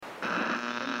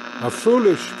A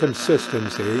foolish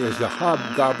consistency is the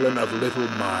hobgoblin of little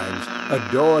minds,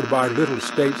 adored by little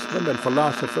statesmen and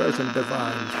philosophers and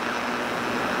divines.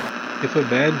 If a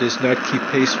man does not keep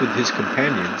pace with his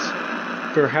companions,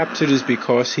 perhaps it is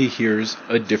because he hears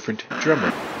a different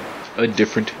drummer. A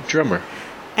different drummer.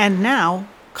 And now,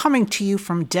 coming to you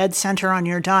from dead center on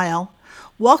your dial,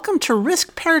 welcome to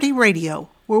Risk Parity Radio,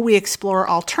 where we explore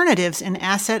alternatives in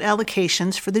asset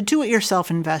allocations for the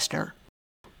do-it-yourself investor.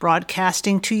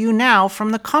 Broadcasting to you now from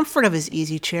the comfort of his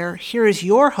easy chair, here is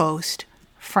your host,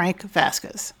 Frank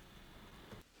Vasquez.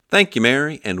 Thank you,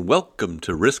 Mary, and welcome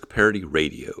to Risk Parity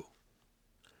Radio.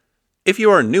 If you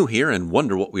are new here and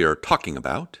wonder what we are talking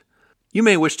about, you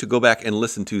may wish to go back and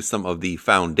listen to some of the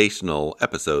foundational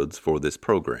episodes for this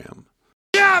program.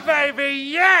 Yeah, baby,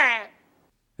 yeah!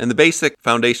 And the basic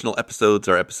foundational episodes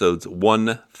are episodes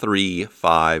 1, 3,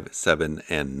 5, 7,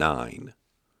 and 9.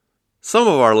 Some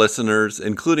of our listeners,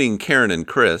 including Karen and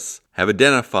Chris, have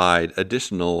identified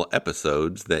additional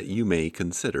episodes that you may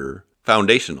consider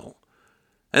foundational.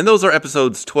 And those are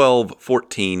episodes 12,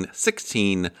 14,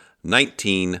 16,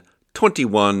 19,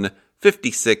 21,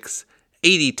 56,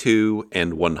 82,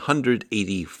 and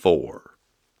 184.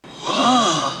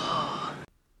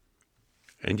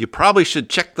 And you probably should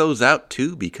check those out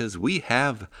too, because we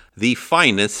have the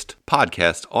finest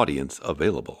podcast audience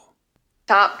available.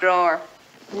 Top drawer.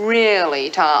 Really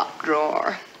top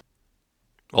drawer.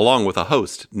 Along with a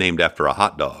host named after a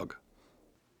hot dog.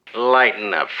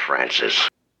 Lighten up, Francis.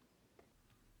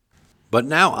 But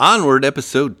now onward,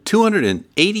 episode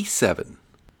 287.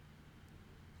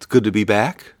 It's good to be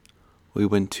back. We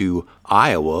went to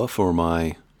Iowa for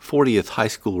my 40th high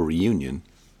school reunion.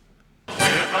 We're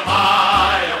from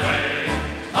Iowa,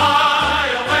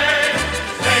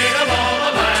 state of all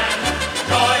the land,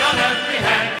 joy on every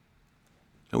hand.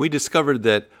 And we discovered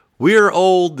that we're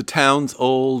old, the town's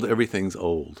old, everything's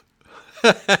old.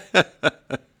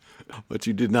 But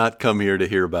you did not come here to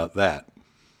hear about that.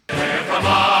 We're from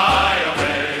Iowa,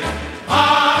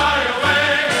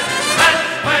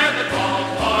 that's where the tall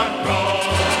corn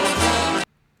grows.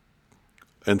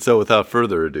 And so without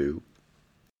further ado,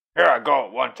 Here I go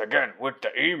once again with the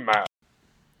email.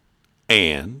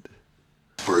 and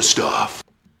First off,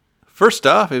 we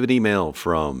have an email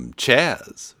from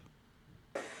Chaz.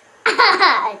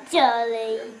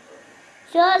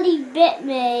 Charlie bit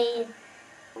me.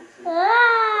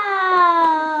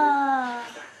 Ah!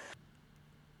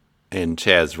 And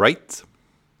Chaz writes,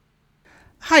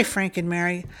 Hi, Frank and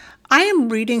Mary. I am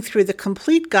reading through the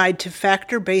complete guide to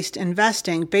factor-based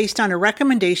investing based on a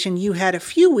recommendation you had a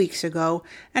few weeks ago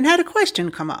and had a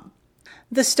question come up.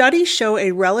 The studies show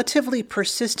a relatively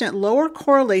persistent lower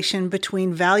correlation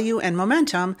between value and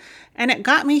momentum, and it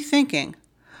got me thinking,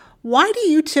 why do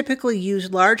you typically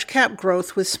use large cap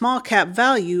growth with small cap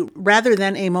value rather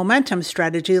than a momentum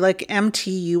strategy like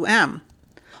MTUM?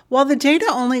 While the data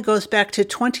only goes back to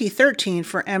 2013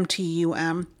 for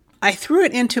MTUM, I threw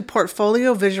it into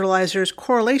Portfolio Visualizer's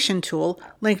correlation tool,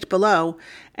 linked below,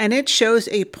 and it shows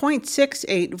a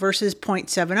 0.68 versus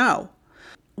 0.70.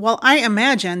 While I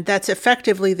imagine that's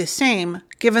effectively the same,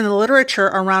 given the literature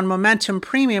around momentum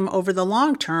premium over the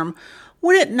long term,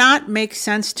 would it not make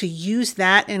sense to use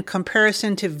that in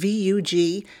comparison to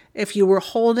VUG if you were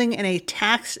holding in a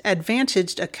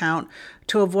tax-advantaged account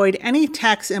to avoid any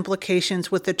tax implications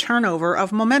with the turnover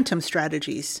of momentum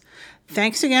strategies?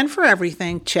 Thanks again for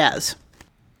everything, Chaz.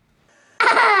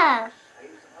 Ah!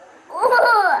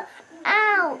 Oh,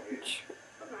 ouch!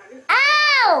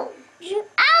 Ouch!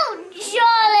 Ouch,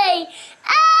 Charlie!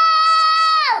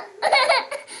 Ow!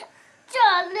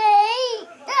 Charlie,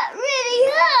 that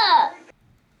really hurt!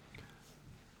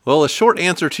 well, a short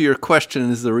answer to your question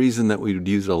is the reason that we would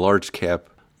use a large cap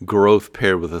growth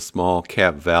paired with a small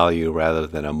cap value rather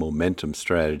than a momentum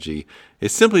strategy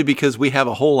is simply because we have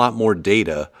a whole lot more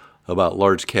data about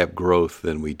large cap growth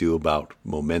than we do about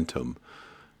momentum,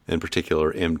 in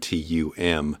particular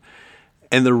MTUM.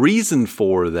 And the reason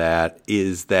for that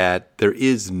is that there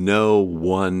is no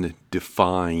one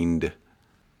defined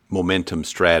momentum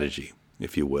strategy,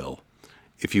 if you will.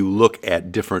 If you look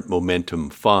at different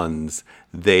momentum funds,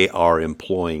 they are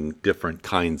employing different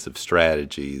kinds of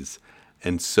strategies,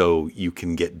 and so you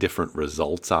can get different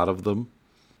results out of them.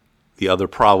 The other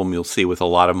problem you'll see with a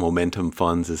lot of momentum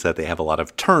funds is that they have a lot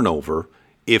of turnover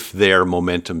if their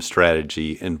momentum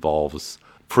strategy involves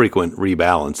frequent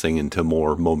rebalancing into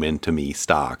more momentum-y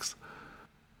stocks.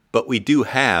 But we do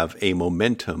have a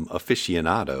momentum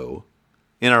aficionado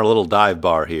in our little dive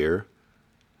bar here.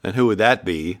 And who would that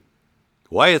be?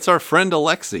 Why, it's our friend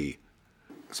Alexi.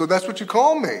 so that's what you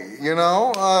call me, you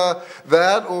know?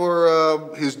 That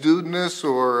or his dudeness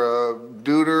or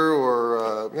duder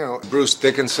or, Bruce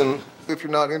Dickinson, if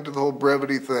you're not into the whole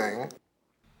brevity thing.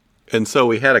 And so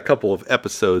we had a couple of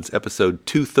episodes, episode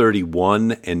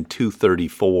 231 and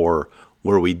 234,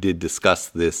 where we did discuss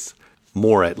this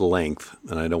more at length.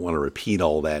 And I don't want to repeat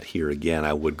all that here again.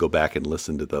 I would go back and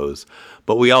listen to those.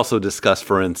 But we also discussed,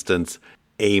 for instance,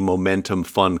 a momentum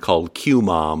fund called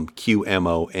QMOM,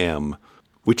 QMOM,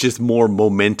 which is more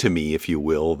momentum-y, if you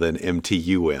will, than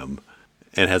MTUM,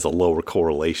 and has a lower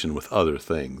correlation with other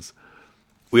things.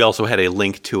 We also had a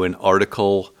link to an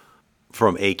article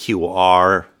from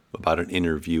AQR about an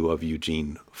interview of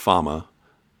Eugene Fama,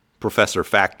 Professor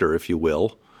Factor, if you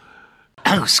will.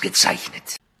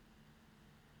 Ausgezeichnet.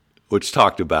 Which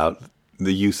talked about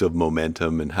the use of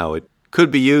momentum and how it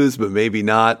could be used, but maybe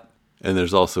not. And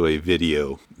there's also a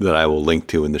video that I will link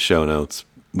to in the show notes,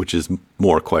 which is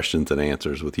more questions and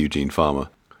answers with Eugene Fama.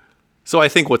 So I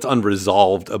think what's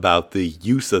unresolved about the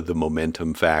use of the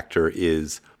momentum factor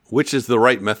is which is the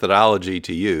right methodology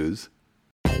to use.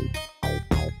 May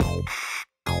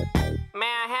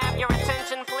I have your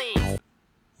attention, please?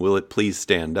 Will it please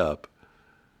stand up?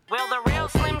 Will the real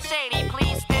Slim Shady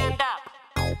please stand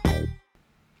up?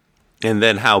 And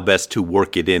then how best to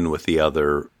work it in with the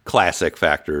other classic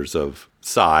factors of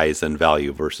size and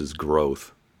value versus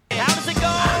growth. How does it go?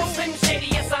 I'm Slim Shady,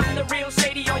 yes, I'm the real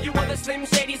Shady. All you other Slim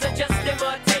Shadys are just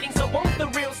imitating. So won't the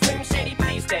real Slim Shady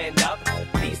please stand up?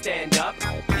 Please stand up.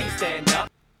 Please stand up.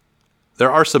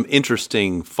 There are some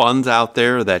interesting funds out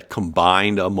there that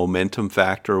combine a momentum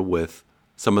factor with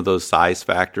some of those size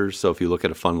factors. So if you look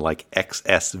at a fund like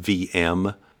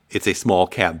XSVM, it's a small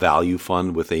cap value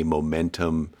fund with a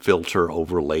momentum filter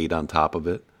overlaid on top of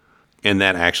it. And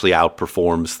that actually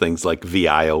outperforms things like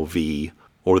VIOV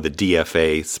or the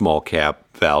DFA small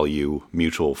cap value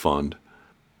mutual fund.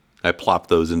 I plopped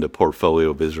those into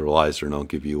Portfolio Visualizer, and I'll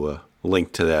give you a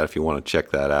link to that if you want to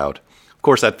check that out. Of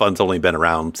course, that fund's only been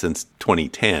around since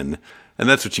 2010, and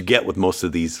that's what you get with most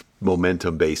of these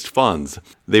momentum-based funds.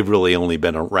 They've really only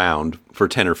been around for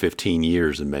 10 or 15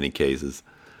 years in many cases.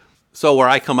 So where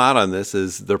I come out on this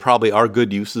is there probably are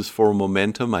good uses for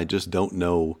momentum. I just don't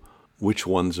know which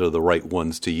ones are the right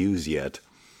ones to use yet.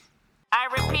 I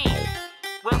repeat,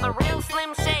 will the real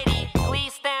Slim Shady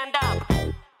please stand up?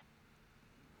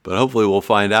 But hopefully we'll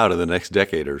find out in the next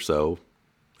decade or so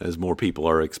as more people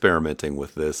are experimenting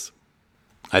with this.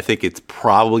 I think it's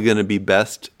probably going to be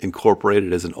best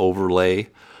incorporated as an overlay,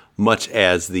 much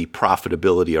as the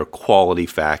profitability or quality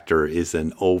factor is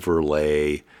an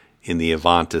overlay in the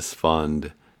Avantis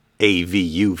fund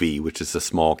AVUV, which is a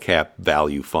small cap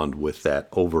value fund with that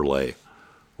overlay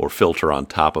or filter on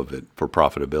top of it for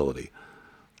profitability.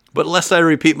 But lest I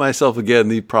repeat myself again,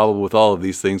 the problem with all of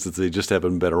these things is they just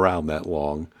haven't been around that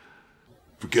long.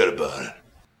 Forget about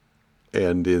it.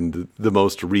 And in the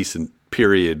most recent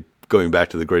period, going back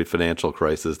to the great financial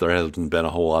crisis, there hasn't been a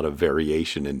whole lot of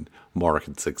variation in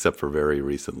markets except for very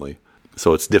recently.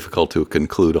 So it's difficult to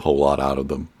conclude a whole lot out of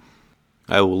them.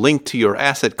 I will link to your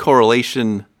asset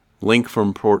correlation link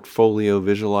from Portfolio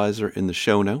Visualizer in the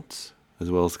show notes,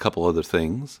 as well as a couple other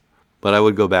things. But I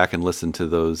would go back and listen to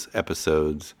those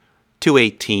episodes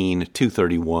 218,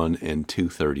 231, and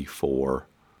 234,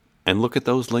 and look at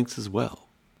those links as well.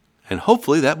 And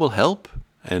hopefully that will help,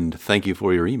 and thank you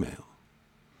for your email.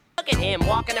 Look at him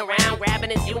walking around, grabbing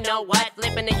his you-know-what,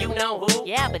 flipping the you-know-who.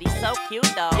 Yeah, but he's so cute,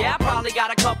 though. Yeah, I probably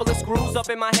got a couple of screws up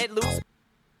in my head loose.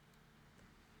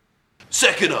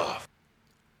 Second off,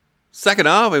 I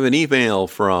have an email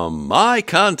from my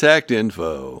contact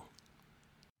info.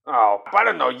 Oh, I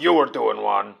didn't know you were doing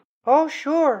one. Oh,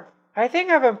 sure. I think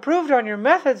I've improved on your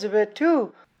methods a bit,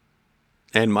 too.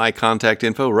 And my contact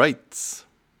info writes,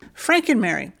 Frank and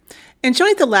Mary,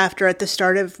 enjoyed the laughter at the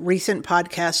start of recent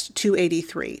podcast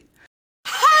 283.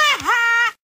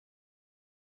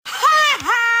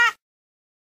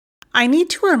 I need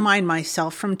to remind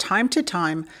myself from time to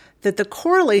time that the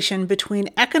correlation between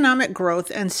economic growth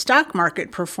and stock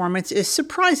market performance is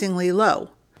surprisingly low.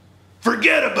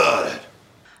 forget about it.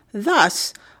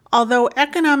 Thus, although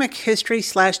economic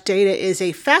history/data is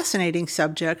a fascinating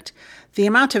subject, the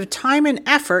amount of time and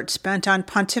effort spent on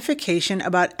pontification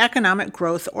about economic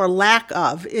growth or lack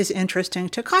of is interesting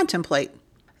to contemplate.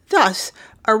 Thus,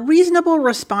 a reasonable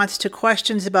response to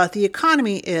questions about the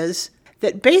economy is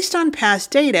that based on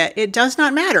past data, it does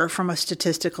not matter from a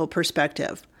statistical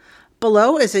perspective.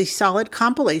 Below is a solid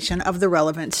compilation of the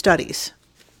relevant studies.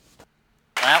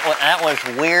 That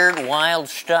was weird, wild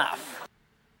stuff.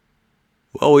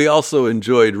 Well, we also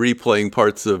enjoyed replaying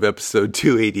parts of episode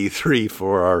 283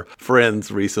 for our friends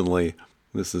recently.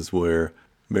 This is where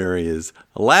Mary is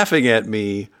laughing at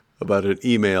me about an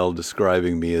email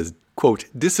describing me as, quote,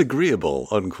 disagreeable,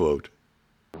 unquote.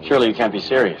 Surely you can't be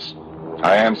serious.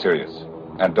 I am serious.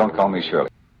 And don't call me Shirley.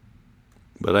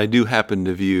 But I do happen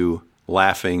to view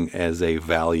laughing as a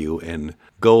value and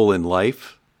goal in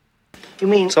life. You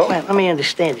mean, so? Man, let me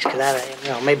understand this,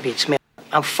 because maybe it's me.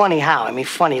 I'm funny how? I mean,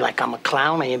 funny like I'm a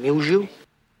clown, I amuse you?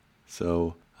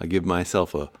 So I give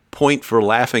myself a point for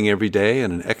laughing every day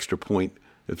and an extra point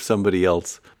if somebody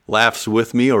else laughs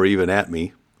with me or even at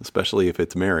me, especially if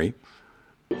it's Mary.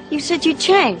 You said you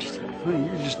changed. Well,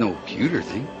 you're just no cuter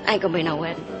thing. Ain't gonna be no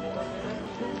wedding.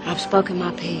 I've spoken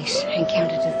my piece and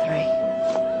counted to 3.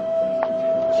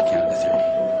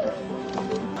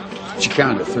 She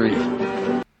counted to 3.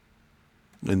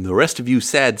 And the rest of you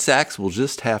sad sacks will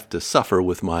just have to suffer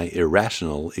with my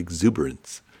irrational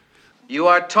exuberance. You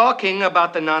are talking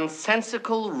about the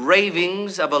nonsensical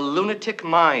ravings of a lunatic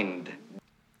mind.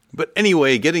 But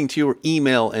anyway, getting to your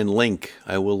email and link,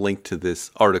 I will link to this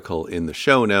article in the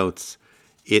show notes.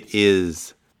 It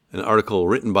is an article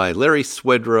written by Larry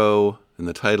Swedroe, and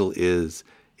the title is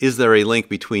There a Link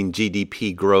Between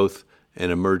GDP Growth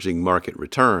and Emerging Market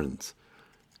Returns?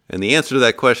 And the answer to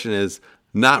that question is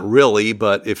not really,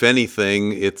 but if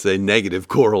anything, it's a negative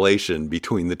correlation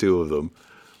between the two of them.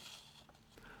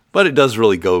 But it does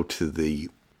really go to the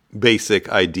basic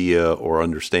idea or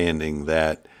understanding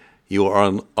that you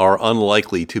are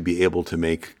unlikely to be able to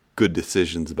make good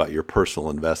decisions about your personal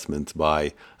investments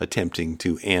by attempting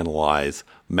to analyze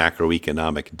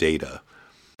macroeconomic data.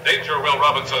 Danger, Will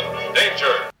Robinson,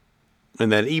 danger!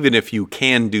 And that even if you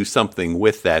can do something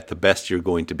with that, the best you're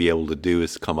going to be able to do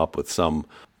is come up with some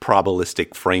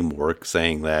probabilistic framework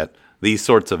saying that these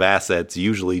sorts of assets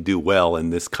usually do well in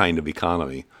this kind of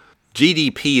economy.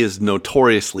 GDP is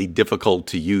notoriously difficult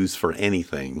to use for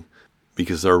anything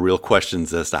because there are real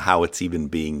questions as to how it's even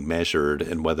being measured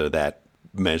and whether that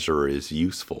measure is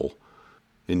useful.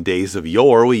 In days of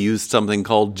yore, we used something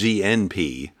called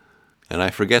GNP, and I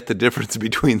forget the difference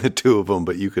between the two of them,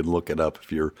 but you can look it up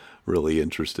if you're really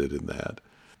interested in that.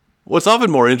 What's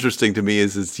often more interesting to me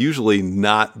is it's usually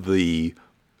not the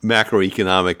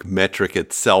macroeconomic metric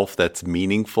itself that's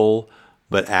meaningful,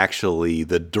 but actually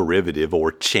the derivative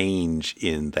or change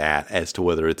in that as to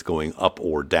whether it's going up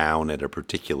or down at a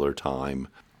particular time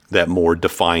that more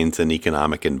defines an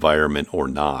economic environment or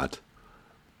not.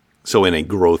 So in a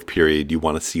growth period, you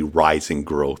want to see rising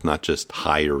growth, not just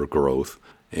higher growth.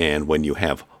 And when you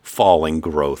have falling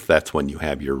growth, that's when you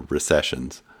have your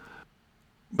recessions.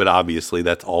 But obviously,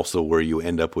 that's also where you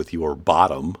end up with your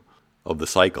bottom of the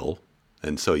cycle.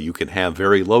 And so you can have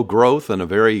very low growth and a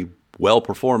very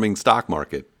well-performing stock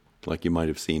market, like you might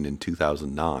have seen in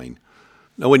 2009.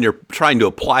 Now, when you're trying to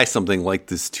apply something like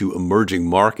this to emerging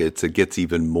markets, it gets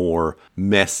even more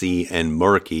messy and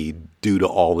murky due to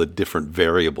all the different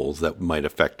variables that might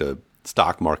affect a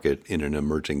stock market in an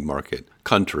emerging market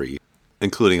country,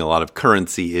 including a lot of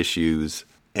currency issues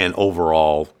and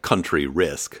overall country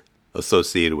risk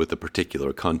associated with the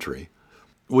particular country,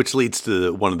 which leads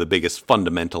to one of the biggest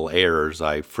fundamental errors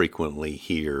I frequently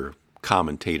hear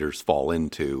commentators fall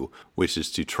into, which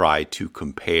is to try to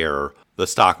compare the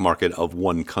stock market of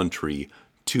one country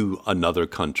to another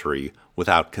country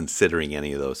without considering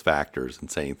any of those factors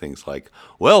and saying things like,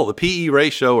 well, the PE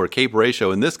ratio or CAPE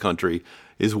ratio in this country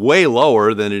is way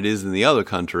lower than it is in the other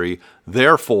country.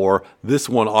 Therefore, this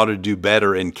one ought to do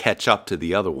better and catch up to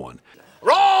the other one.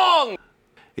 Wrong!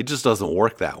 It just doesn't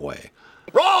work that way.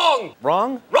 Wrong!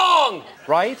 Wrong? Wrong!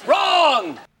 Right?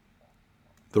 Wrong!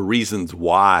 The reasons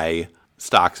why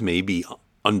stocks may be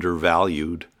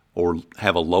undervalued or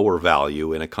have a lower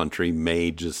value in a country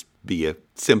may just be a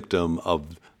symptom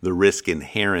of the risk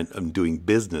inherent of doing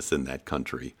business in that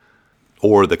country,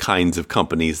 or the kinds of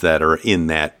companies that are in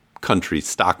that country's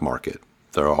stock market.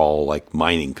 They're all like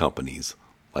mining companies,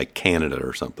 like Canada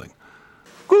or something.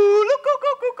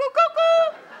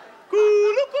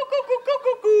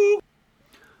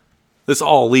 This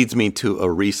all leads me to a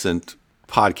recent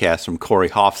podcast from Corey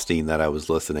Hoffstein that I was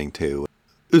listening to.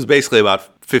 It was basically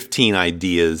about 15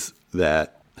 ideas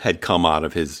that had come out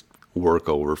of his work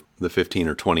over the 15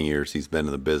 or 20 years he's been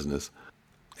in the business.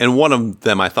 And one of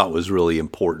them I thought was really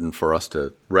important for us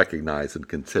to recognize and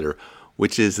consider,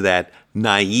 which is that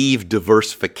naive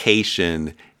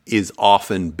diversification is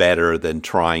often better than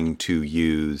trying to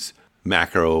use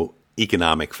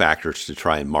macroeconomic factors to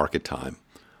try and market time.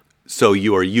 So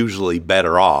you are usually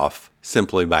better off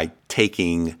simply by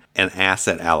taking an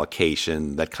asset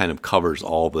allocation that kind of covers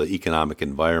all the economic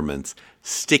environments,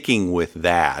 sticking with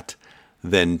that,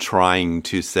 than trying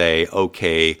to say,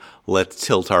 okay, let's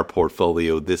tilt our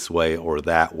portfolio this way or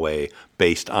that way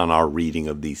based on our reading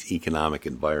of these economic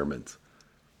environments.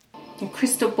 A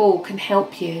crystal ball can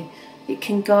help you. It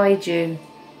can guide you.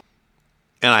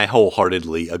 And I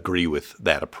wholeheartedly agree with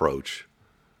that approach.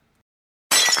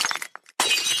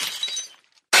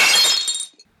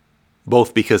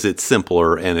 Both because it's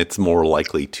simpler and it's more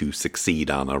likely to succeed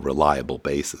on a reliable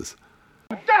basis.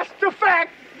 That's the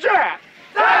fact, Jack!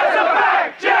 That's the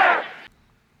fact, Jack!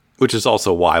 Which is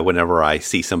also why whenever I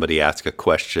see somebody ask a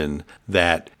question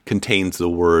that contains the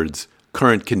words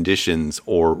current conditions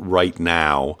or right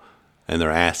now, and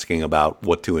they're asking about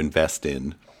what to invest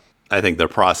in, I think their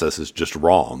process is just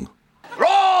wrong.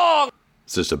 Wrong!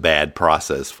 It's just a bad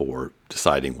process for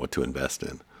deciding what to invest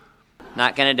in.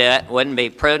 Not gonna do it. Wouldn't be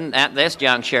prudent at this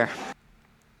juncture.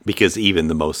 Because even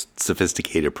the most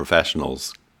sophisticated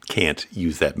professionals can't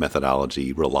use that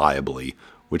methodology reliably,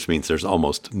 which means there's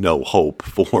almost no hope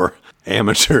for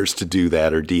amateurs to do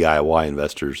that or DIY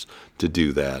investors to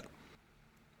do that.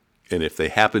 And if they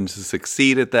happen to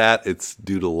succeed at that, it's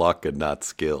due to luck and not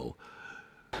skill.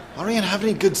 I don't even have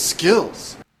any good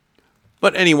skills.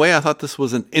 But anyway, I thought this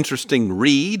was an interesting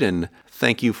read, and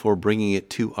thank you for bringing it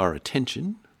to our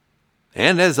attention.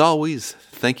 And as always,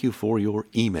 thank you for your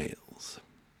emails.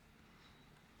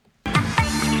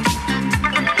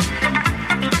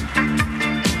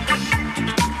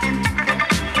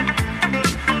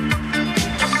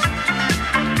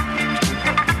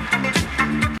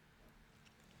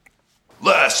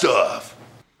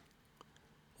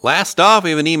 Last off,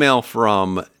 we have an email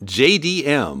from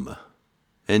JDM.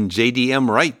 And JDM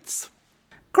writes,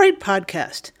 Great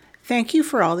podcast. Thank you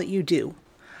for all that you do.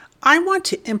 I want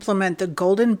to implement the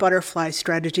golden butterfly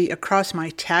strategy across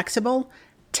my taxable,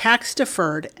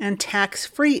 tax-deferred, and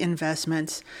tax-free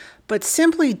investments, but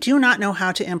simply do not know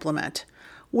how to implement.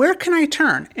 Where can I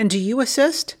turn, and do you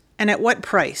assist? And at what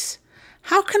price?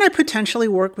 How can I potentially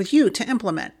work with you to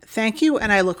implement? Thank you,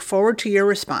 and I look forward to your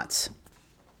response.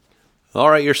 All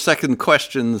right, your second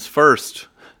question's first.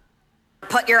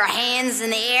 Put your hands in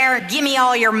the air. Give me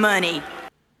all your money.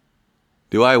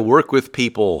 Do I work with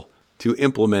people to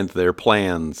implement their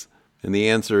plans? And the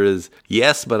answer is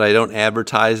yes, but I don't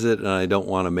advertise it and I don't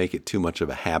want to make it too much of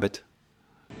a habit.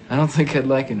 I don't think I'd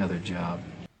like another job.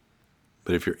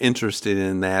 But if you're interested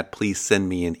in that, please send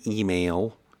me an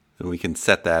email and we can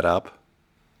set that up.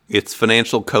 It's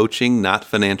financial coaching, not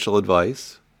financial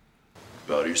advice.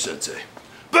 Bow to your sensei.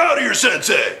 Bow to your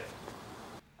sensei!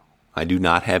 I do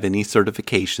not have any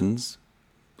certifications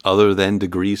other than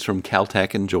degrees from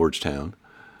Caltech and Georgetown.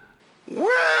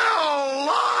 Well,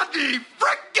 Lottie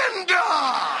frickin'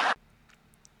 da!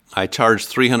 I charge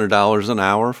 $300 an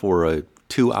hour for a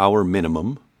 2-hour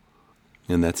minimum,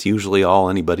 and that's usually all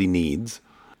anybody needs.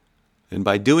 And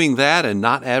by doing that and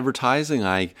not advertising,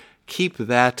 I keep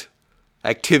that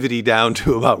activity down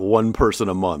to about one person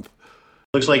a month.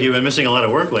 Looks like you've been missing a lot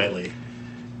of work lately.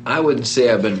 I wouldn't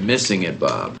say I've been missing it,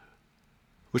 Bob.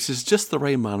 Which is just the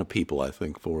right amount of people, I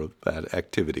think, for that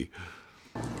activity.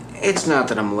 It's not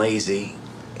that I'm lazy.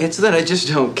 It's that I just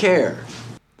don't care.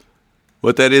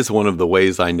 But that is one of the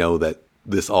ways I know that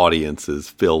this audience is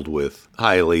filled with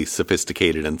highly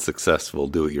sophisticated and successful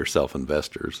do-it-yourself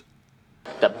investors.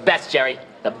 The best, Jerry.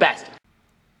 The best.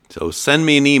 So send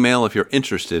me an email if you're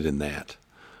interested in that.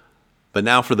 But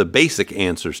now for the basic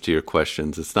answers to your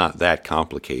questions, it's not that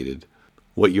complicated.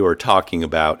 What you are talking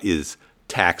about is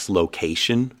tax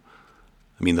location.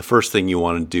 I mean, the first thing you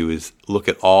want to do is look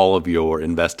at all of your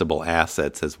investable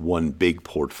assets as one big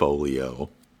portfolio.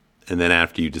 And then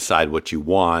after you decide what you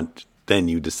want, then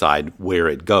you decide where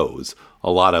it goes. A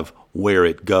lot of where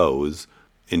it goes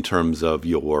in terms of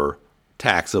your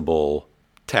taxable,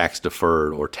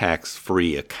 tax-deferred, or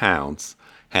tax-free accounts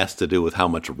has to do with how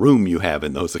much room you have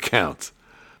in those accounts.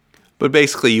 But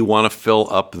basically, you want to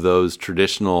fill up those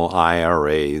traditional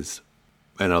IRAs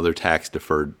and other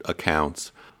tax-deferred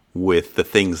accounts with the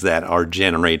things that are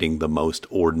generating the most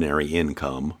ordinary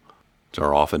income, which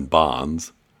are often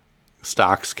bonds.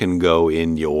 Stocks can go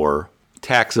in your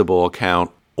taxable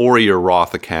account or your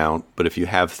Roth account, but if you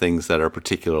have things that are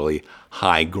particularly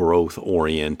high growth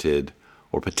oriented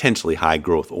or potentially high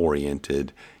growth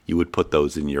oriented, you would put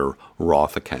those in your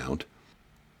Roth account.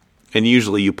 And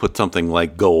usually you put something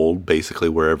like gold basically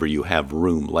wherever you have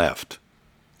room left.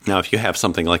 Now, if you have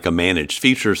something like a managed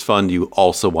futures fund, you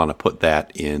also want to put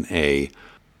that in a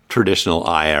traditional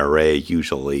IRA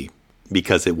usually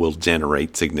because it will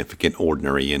generate significant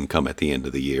ordinary income at the end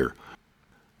of the year.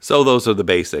 So those are the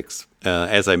basics.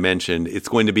 As I mentioned, it's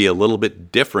going to be a little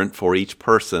bit different for each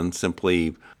person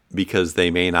simply because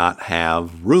they may not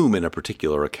have room in a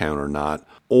particular account or not,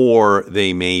 or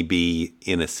they may be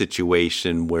in a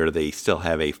situation where they still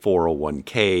have a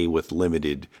 401k with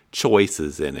limited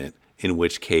choices in it, in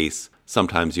which case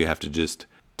sometimes you have to just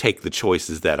take the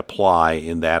choices that apply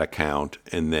in that account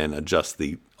and then adjust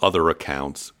the other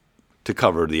accounts to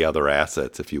cover the other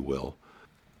assets, if you will.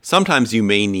 Sometimes you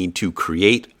may need to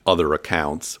create other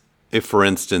accounts. If, for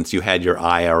instance, you had your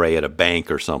IRA at a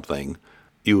bank or something,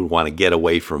 you would want to get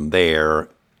away from there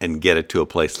and get it to a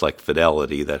place like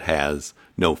Fidelity that has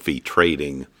no fee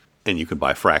trading, and you can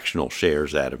buy fractional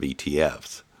shares out of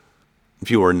ETFs. If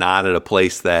you are not at a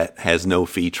place that has no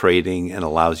fee trading and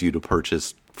allows you to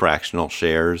purchase fractional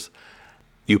shares,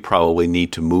 you probably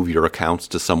need to move your accounts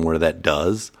to somewhere that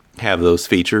does have those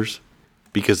features,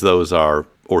 because those are,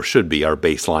 or should be, our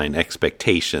baseline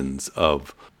expectations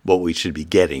of what we should be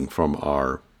getting from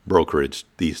our brokerage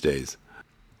these days.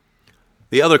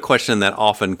 The other question that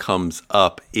often comes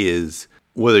up is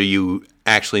whether you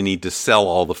actually need to sell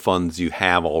all the funds you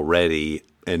have already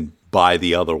and buy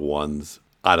the other ones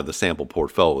out of the sample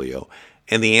portfolio.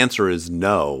 And the answer is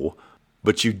no,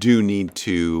 but you do need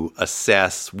to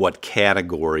assess what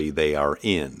category they are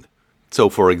in. So,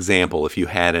 for example, if you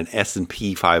had an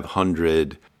S&P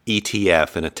 500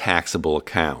 ETF in a taxable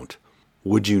account,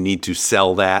 would you need to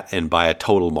sell that and buy a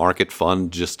total market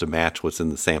fund just to match what's in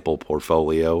the sample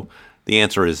portfolio? The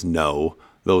answer is no.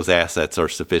 Those assets are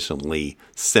sufficiently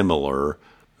similar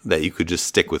that you could just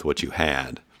stick with what you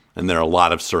had. And there are a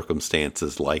lot of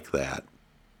circumstances like that,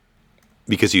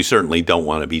 because you certainly don't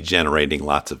want to be generating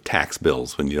lots of tax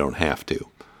bills when you don't have to.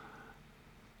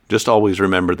 Just always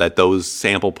remember that those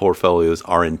sample portfolios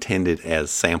are intended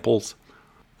as samples.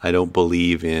 I don't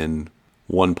believe in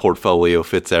one portfolio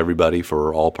fits everybody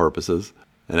for all purposes,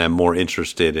 and I'm more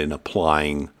interested in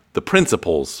applying the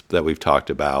principles that we've talked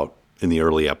about in the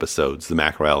early episodes, the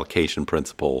macro allocation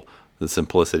principle, the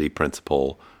simplicity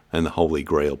principle, and the Holy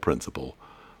Grail principle.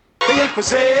 The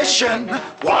Inquisition,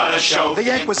 what a show,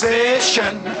 the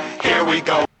Inquisition, here we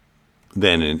go.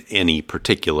 Than in any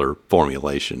particular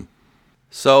formulation.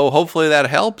 So hopefully that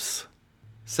helps.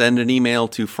 Send an email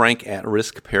to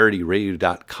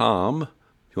frank@riskparityradio.com if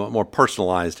you want more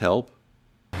personalized help.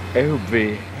 Oh,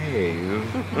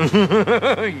 behave.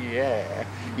 Yeah.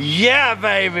 Yeah,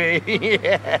 baby.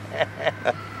 Yeah.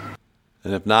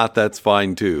 And if not, that's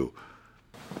fine too.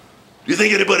 Do you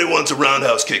think anybody wants a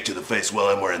roundhouse kick to the face while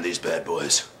I'm wearing these bad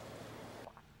boys?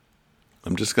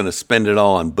 I'm just going to spend it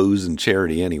all on booze and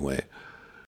charity anyway.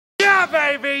 Yeah,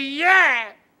 baby,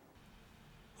 yeah!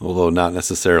 Although not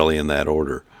necessarily in that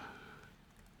order.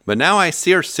 But now I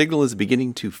see our signal is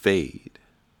beginning to fade.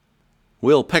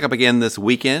 We'll pick up again this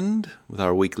weekend with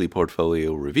our weekly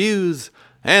portfolio reviews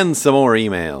and some more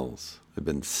emails. They've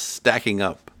been stacking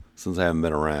up since I haven't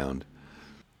been around.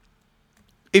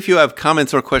 If you have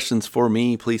comments or questions for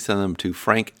me, please send them to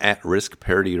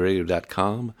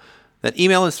frank@riskparityradio.com. That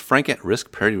email is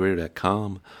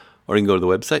frank@riskparityradio.com. Or you can go to the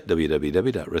website,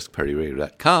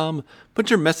 www.riskparityradio.com. Put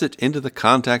your message into the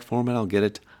contact form and I'll get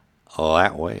it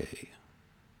that way.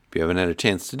 If you haven't had a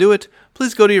chance to do it,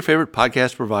 please go to your favorite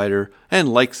podcast provider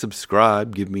and like,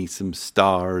 subscribe, give me some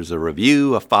stars, a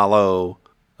review, a follow,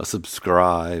 a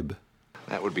subscribe.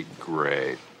 That would be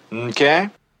great. Okay?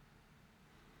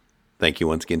 Thank you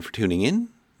once again for tuning in.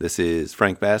 This is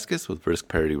Frank Vasquez with Risk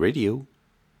Parity Radio,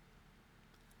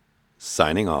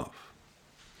 signing off.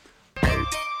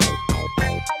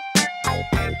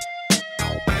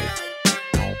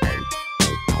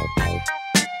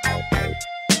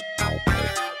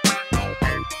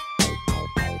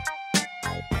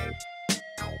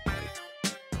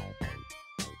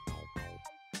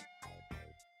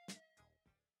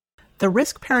 The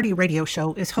Risk Parity Radio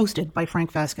Show is hosted by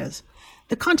Frank Vasquez.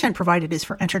 The content provided is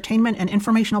for entertainment and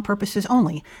informational purposes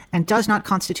only and does not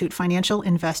constitute financial,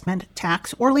 investment,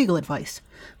 tax, or legal advice.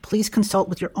 Please consult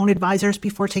with your own advisors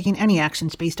before taking any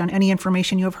actions based on any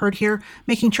information you have heard here,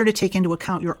 making sure to take into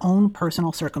account your own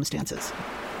personal circumstances.